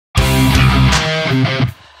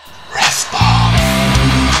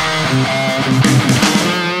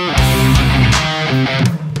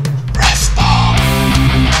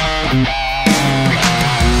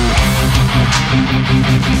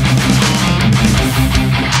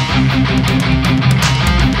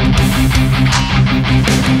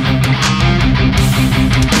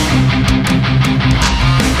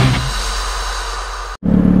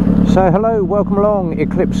So hello, welcome along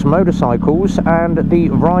Eclipse Motorcycles and the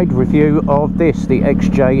ride review of this, the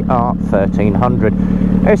XJR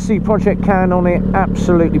 1300. SC Project can on it,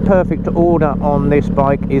 absolutely perfect order on this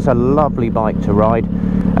bike, is a lovely bike to ride.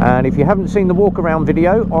 And if you haven't seen the walk around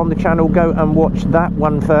video on the channel, go and watch that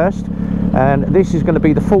one first. And this is going to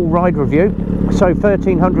be the full ride review. So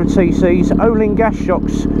 1300cc's, Öhlins gas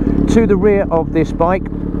shocks to the rear of this bike,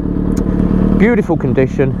 beautiful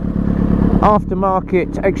condition.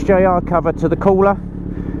 Aftermarket XJR cover to the cooler,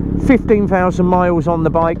 15,000 miles on the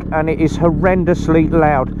bike, and it is horrendously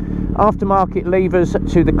loud. Aftermarket levers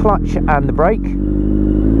to the clutch and the brake,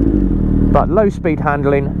 but low speed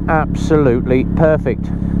handling, absolutely perfect.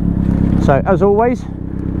 So as always,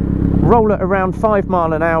 roll it around 5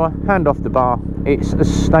 miles an hour, hand off the bar. It's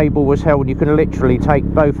as stable as hell, and you can literally take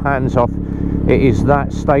both hands off. It is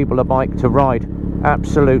that stable a bike to ride,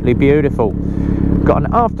 absolutely beautiful. Got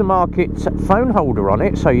an aftermarket phone holder on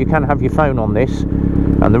it, so you can have your phone on this.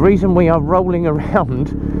 And the reason we are rolling around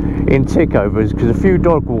in tickover is because a few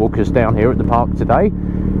dog walkers down here at the park today.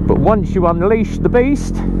 But once you unleash the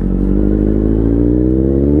beast,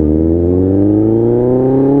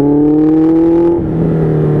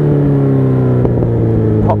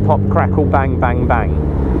 pop pop crackle bang bang bang.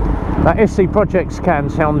 That SC Project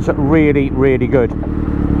scan sounds really good.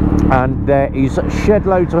 And there is shed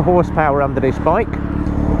loads of horsepower under this bike,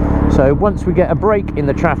 so once we get a break in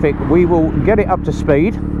the traffic we will get it up to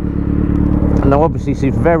speed. And now obviously this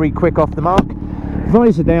is very quick off the mark.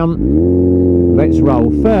 Visor down, let's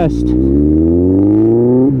roll. First, second,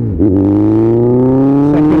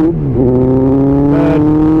 third,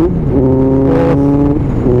 fourth,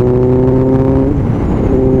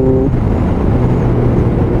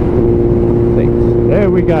 sixth. There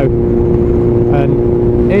we go. And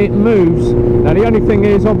it moves. Now the only thing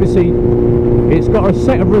is, obviously it's got a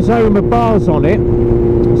set of Rizoma bars on it,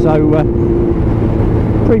 so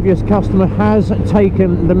previous customer has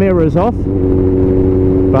taken the mirrors off,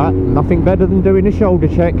 but nothing better than doing a shoulder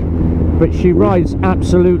check. But she rides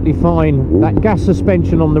absolutely fine. That gas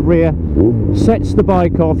suspension on the rear sets the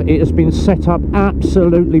bike off. It has been set up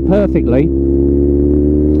absolutely perfectly.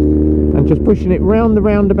 And just pushing it round the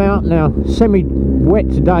roundabout now, semi-wet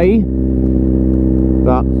today,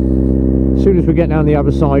 but as soon as we get down the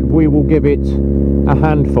other side we will give it a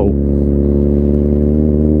handful.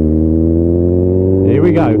 Here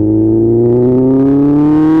we go.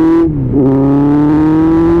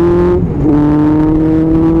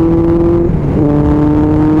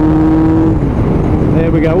 There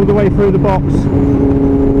we go, all the way through the box.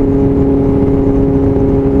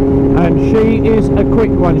 And she is a quick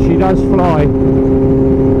one, she does fly.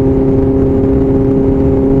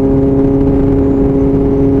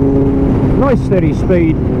 Nice steady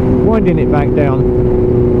speed, winding it back down.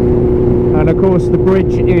 And of course the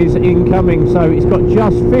bridge is incoming, so it's got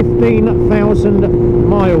just 15,000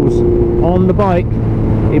 miles on the bike,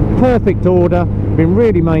 in perfect order, been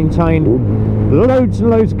really maintained, loads and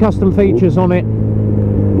loads of custom features on it.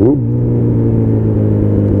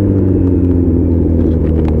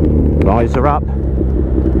 Visor up,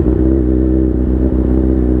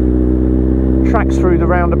 tracks through the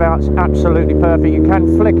roundabouts, absolutely perfect. You can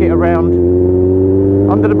flick it around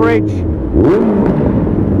under the bridge.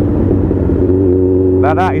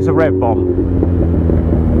 Now that is a rev bomb.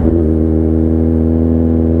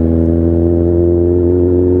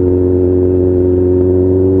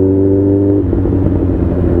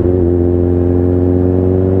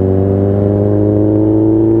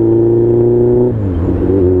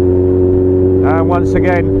 And once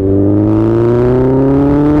again,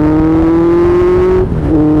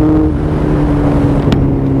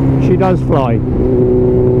 she does fly.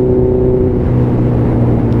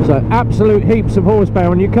 So absolute heaps of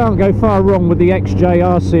horsepower, and you can't go far wrong with the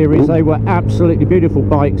XJR series. They were absolutely beautiful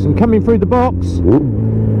bikes. And coming through the box,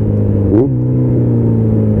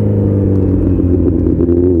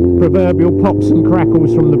 proverbial pops and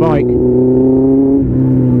crackles from the bike.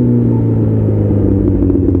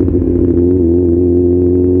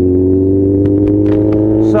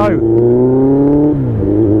 So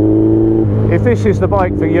if this is the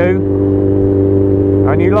bike for you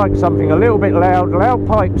and you like something a little bit loud, loud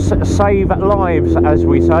pipes save lives, as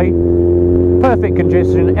we say, perfect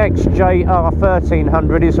condition, XJR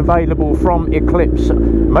 1300 is available from Eclipse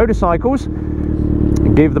Motorcycles.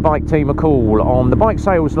 Give the bike team a call on the bike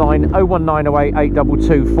sales line 01908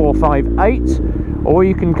 822 458, or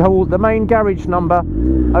you can call the main garage number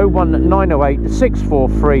 01908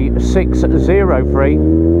 643 603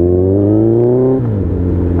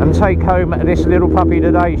 and take home this little puppy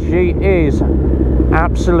today. She is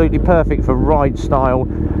absolutely perfect for ride style.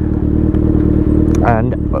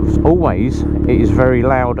 and as always it is very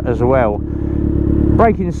loud as well.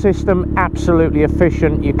 Braking system absolutely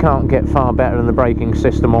efficient, you can't get far better than the braking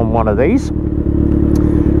system on one of these.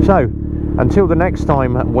 So until the next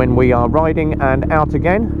time when we are riding and out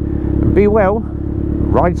again, be well,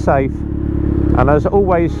 ride safe, and as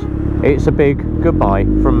always it's a big goodbye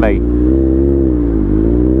from me.